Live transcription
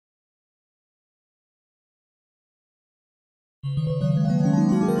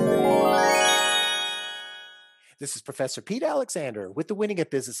This is Professor Pete Alexander with the Winning at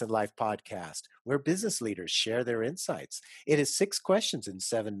Business and Life podcast, where business leaders share their insights. It is 6 questions in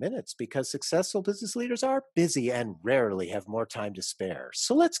 7 minutes because successful business leaders are busy and rarely have more time to spare.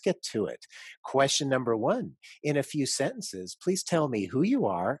 So let's get to it. Question number one. In a few sentences, please tell me who you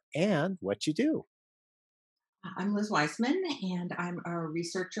are and what you do. I'm Liz Weissman, and I'm a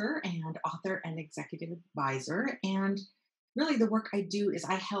researcher and author and executive advisor. And really, the work I do is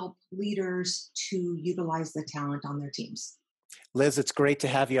I help leaders to utilize the talent on their teams. Liz, it's great to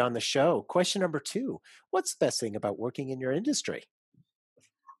have you on the show. Question number two. What's the best thing about working in your industry?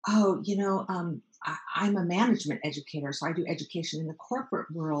 I'm a management educator, so I do education in the corporate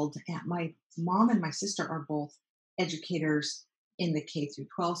world. And my mom and my sister are both educators in the K through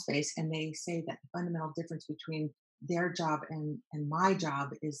 12 space, and they say that the fundamental difference between their job and my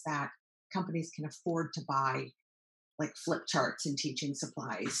job is that companies can afford to buy like flip charts and teaching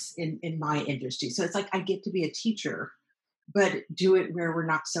supplies in my industry. So it's like I get to be a teacher, but do it where we're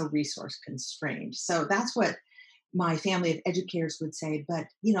not so resource constrained. So that's what my family of educators would say. But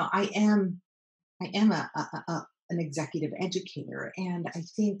I am an executive educator, and I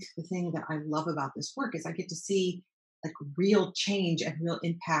think the thing that I love about this work is I get to see like real change and real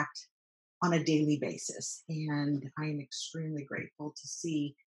impact on a daily basis. And I am extremely grateful to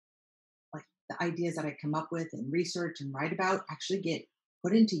see like the ideas that I come up with and research and write about actually get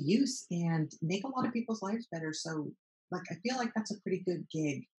put into use and make a lot of people's lives better. So like I feel like that's a pretty good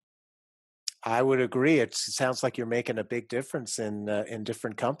gig. I would agree. It sounds like you're making a big difference in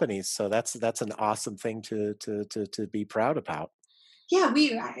different companies. So that's an awesome thing to be proud about. Yeah,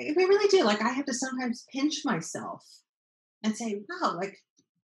 we really do. Like I have to sometimes pinch myself and say, wow, like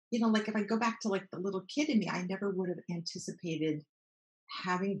like if I go back to like the little kid in me, I never would have anticipated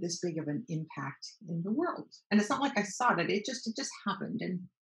having this big of an impact in the world. And it's not like I sought it. It just happened and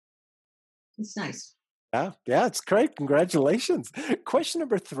it's nice. Yeah, yeah, it's great. Congratulations. Question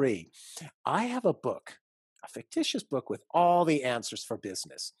number three. I have a book, a fictitious book with all the answers for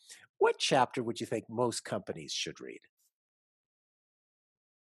business. What chapter would you think most companies should read?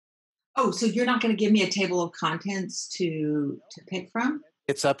 Oh, so you're not going to give me a table of contents to pick from?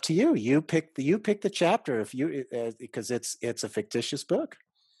 It's up to you. You pick the chapter if you because it's a fictitious book.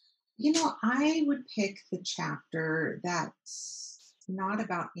 I would pick the chapter that's not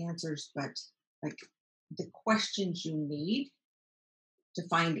about answers, but like the questions you need to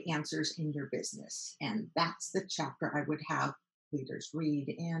find answers in your business. And that's the chapter I would have leaders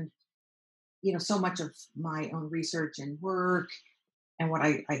read. And, so much of my own research and work and what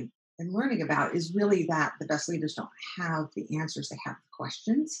I am learning about is really that the best leaders don't have the answers, they have the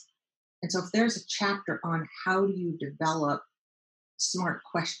questions. And so if there's a chapter on how do you develop smart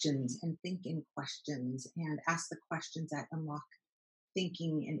questions and think in questions and ask the questions that unlock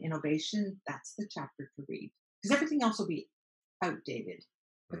thinking and innovation, that's the chapter to read. Because everything else will be outdated,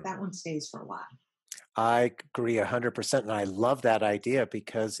 but that Mhm. one stays for a while. I agree 100%. And I love that idea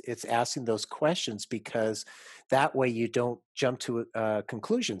because it's asking those questions because that way you don't jump to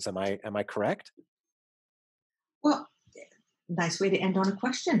conclusions. Am I correct? Well, nice way to end on a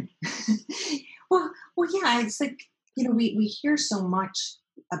question. well, yeah, it's like, we hear so much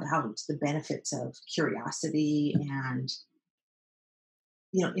about the benefits of curiosity and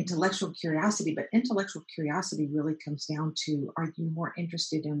intellectual curiosity, but intellectual curiosity really comes down to are you more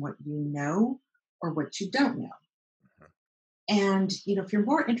interested in what you know or what you don't know? And, if you're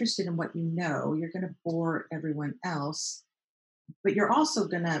more interested in what you know, you're going to bore everyone else, but you're also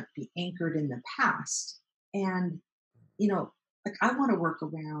going to be anchored in the past. And, you know, like I want to work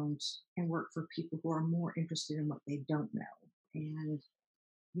around and work for people who are more interested in what they don't know and,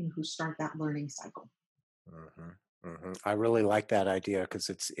 who start that learning cycle. Mhm, mhm. I really like that idea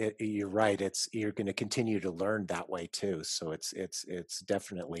because you're right. You're going to continue to learn that way too. So it's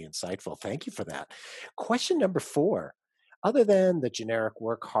definitely insightful. Thank you for that. Question number four. Other than the generic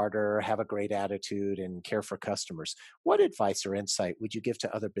work harder, have a great attitude, and care for customers, what advice or insight would you give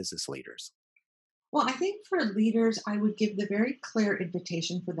to other business leaders? Well, I think for leaders, I would give the very clear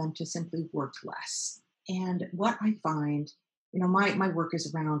invitation for them to simply work less. And what I find, my work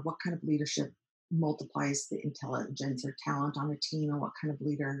is around what kind of leadership multiplies the intelligence or talent on a team and what kind of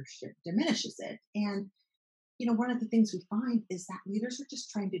leadership diminishes it. And, one of the things we find is that leaders are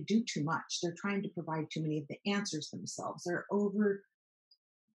just trying to do too much. They're trying to provide too many of the answers themselves. They're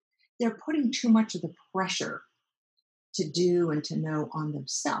putting too much of the pressure to do and to know on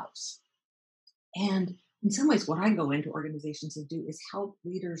themselves. And in some ways, what I go into organizations to do is help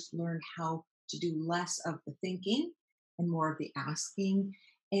leaders learn how to do less of the thinking and more of the asking,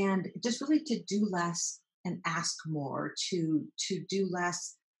 and just really to do less and ask more, to do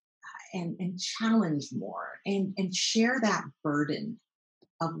less and challenge more and share that burden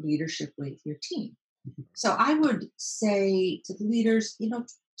of leadership with your team. So I would say to the leaders,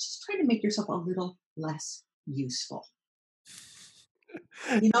 just try to make yourself a little less useful.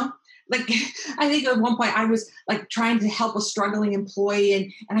 You know, like I think at one point I was like trying to help a struggling employee,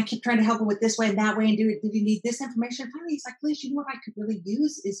 and I kept trying to help him with this way and that way and do it. Did you need this information? Finally, he's like, please, you know what I could really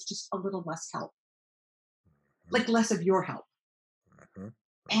use is just a little less help, Mhm, like less of your help. mhm,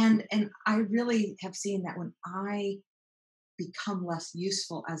 And I really have seen that when I become less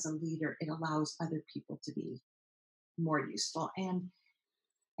useful as a leader, it allows other people to be more useful. And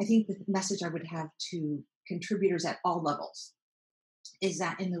I think the message I would have to contributors at all levels is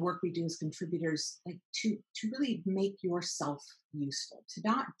that in the work we do as contributors, like to really make yourself useful, to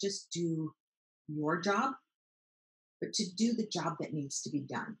not just do your job, but to do the job that needs to be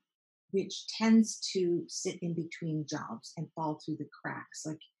done, which tends to sit in between jobs and fall through the cracks.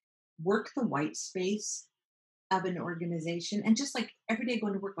 Like work the white space of an organization and just like every day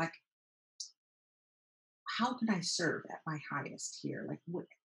going to work, like how can I serve at my highest here? Like what,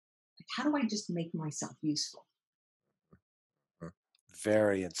 like how do I just make myself useful? mhm.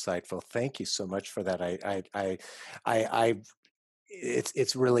 Very insightful. Thank you so much for that. I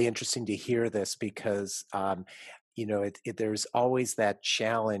it's really interesting to hear this because there's always that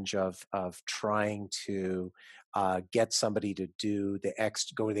challenge of trying to get somebody to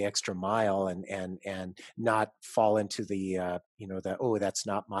go the extra mile and not fall into the the oh that's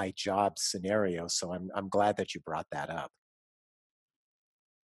not my job scenario. So I'm glad that you brought that up.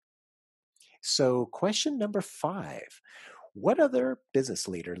 So question number 5. What other business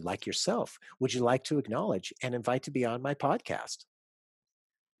leader like yourself would you like to acknowledge and invite to be on my podcast?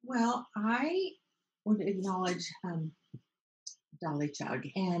 Well, I would acknowledge Dolly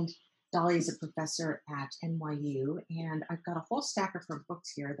Chugg. And Dolly is a professor at NYU. And I've got a whole stack of her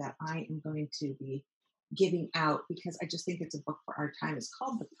books here that I am going to be giving out because I just think it's a book for our time. It's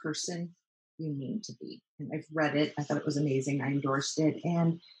called The Person You Mean to Be. And I've read it. I thought it was amazing. I endorsed it.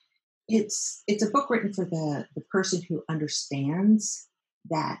 And it's a book written for the person who understands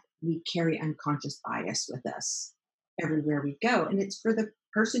that we carry unconscious bias with us everywhere we go. And it's for the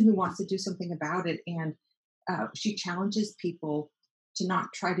person who wants to do something about it. And she challenges people to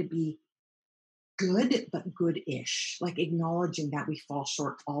not try to be good, but good ish, like acknowledging that we fall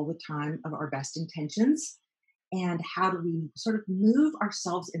short all the time of our best intentions. And how do we sort of move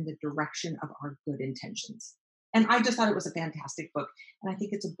ourselves in the direction of our good intentions? And I just thought it was a fantastic book. And I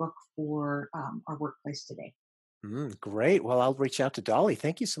think it's a book for our workplace today. Great. Well, I'll reach out to Dolly.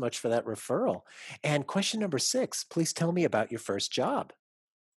 Thank you so much for that referral. And question number 6, please tell me about your first job.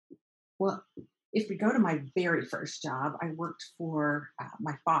 Well, if we go to my very first job, I worked for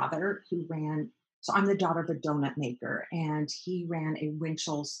my father, who ran. So I'm the daughter of a donut maker, and he ran a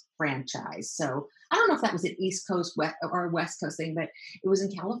Winchell's franchise. So I don't know if that was an East Coast or a West Coast thing, but it was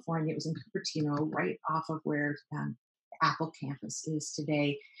in California. It was in Cupertino, right off of where the Apple campus is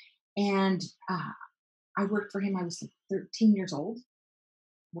today. And I worked for him. I was like 13 years old,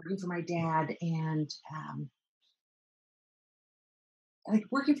 working for my dad, and like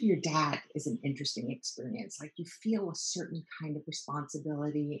working for your dad is an interesting experience. Like you feel a certain kind of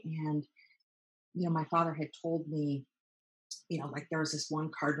responsibility. And, my father had told me, like there was this one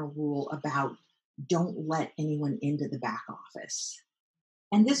cardinal rule about don't let anyone into the back office.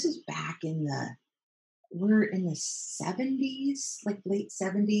 And this is back we're in the 70s, like late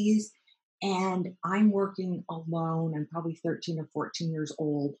 70s. And I'm working alone. I'm probably 13 or 14 years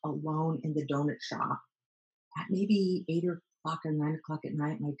old, alone in the donut shop at maybe 8 o'clock or 9 o'clock at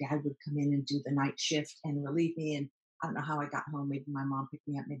night. My dad would come in and do the night shift and relieve me. And I don't know how I got home. Maybe my mom picked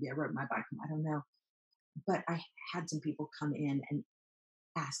me up. Maybe I rode my bike home. I don't know. But I had some people come in and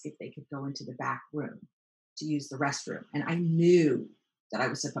ask if they could go into the back room to use the restroom. And I knew that I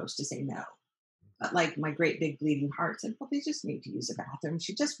was supposed to say no. But like my great big bleeding heart said, well, they just need to use a bathroom.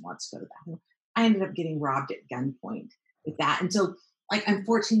 She just wants to go to the bathroom. I ended up getting robbed at gunpoint with that. And so, like, I'm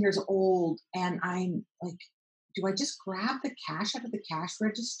 14 years old and I'm like, do I just grab the cash out of the cash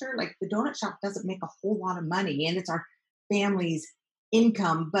register? Like, the donut shop doesn't make a whole lot of money and it's our family's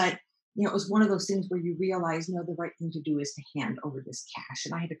income. But, it was one of those things where you realize, no, the right thing to do is to hand over this cash.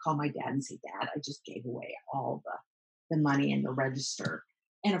 And I had to call my dad and say, Dad, I just gave away all the money in the register.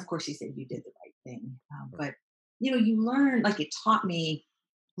 And of course, he said, you did the right thing. But, you learn, like, it taught me,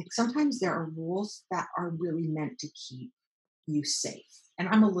 like, sometimes there are rules that are really meant to keep you safe. And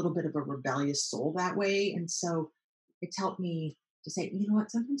I'm a little bit of a rebellious soul that way. And so it's helped me to say, you know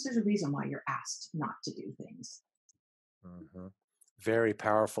what, sometimes there's a reason why you're asked not to do things. Mhm. Very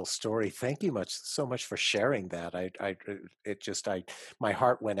powerful story. Thank you so much for sharing that. My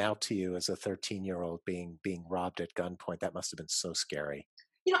heart went out to you as a 13-year-old being robbed at gunpoint. That must have been so scary.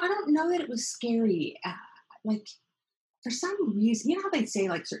 I don't know that it was scary. Like, for some reason, you know how they say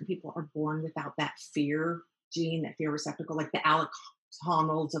like certain people are born without that fear gene, that fear receptacle, like the Alex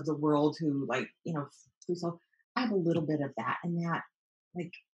Honnolds of the world who like, so I have a little bit of that, and that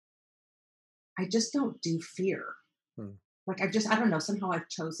like I just don't do fear. Hmm. Like I don't know, somehow I've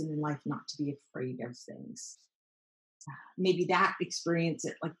chosen in life not to be afraid of things. Maybe that experience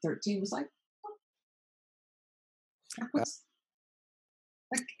at like 13 was like, "Oh, Uh, what's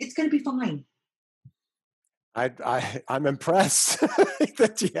like it's gonna be fine." I'm impressed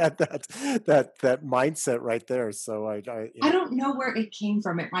that you had that mindset right there. So I don't know where it came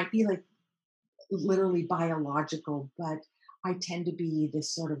from. It might be like literally biological, but I tend to be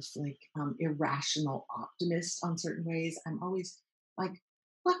this sort of like irrational optimist on certain ways. I'm always like,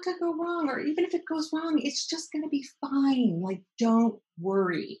 what could go wrong? Or even if it goes wrong, it's just going to be fine. Like, don't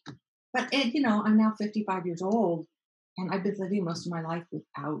worry. But, I'm now 55 years old, and I've been living most of my life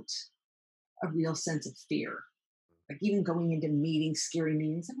without a real sense of fear. Like, even going into meetings, scary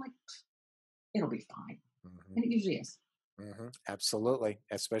meetings, I'm like, it'll be fine. Mhm. And it usually is. Absolutely.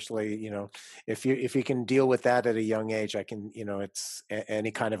 Especially, if you can deal with that at a young age,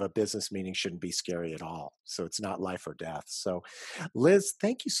 any kind of a business meeting shouldn't be scary at all. So it's not life or death. So, Liz,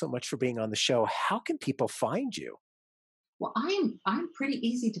 thank you so much for being on the show. How can people find you? Well, I'm pretty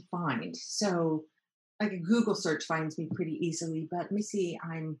easy to find. So like a Google search finds me pretty easily. But let me see,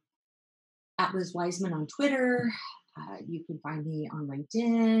 I'm at Liz Wiseman on Twitter. You can find me on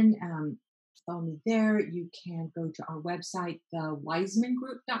LinkedIn. Follow me there. You can go to our website,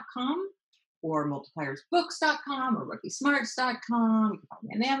 thewisemangroup.com or multipliersbooks.com or rookiesmarts.com. You can find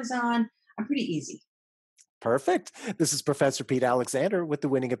me on Amazon. I'm pretty easy. Perfect. This is Professor Pete Alexander with the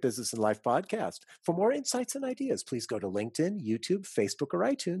Winning at Business and Life podcast. For more insights and ideas, please go to LinkedIn, YouTube, Facebook, or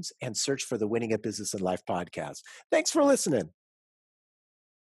iTunes and search for the Winning at Business and Life podcast. Thanks for listening.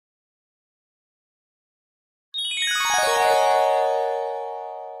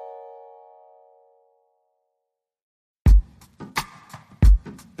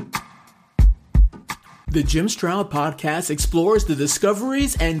 The Jim Stroud Podcast explores the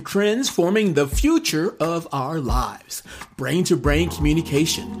discoveries and trends forming the future of our lives. Brain-to-brain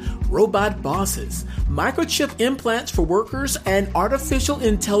communication, robot bosses, microchip implants for workers, and artificial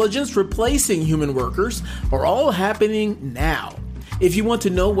intelligence replacing human workers are all happening now. If you want to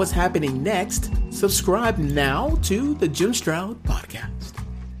know what's happening next, subscribe now to the Jim Stroud Podcast.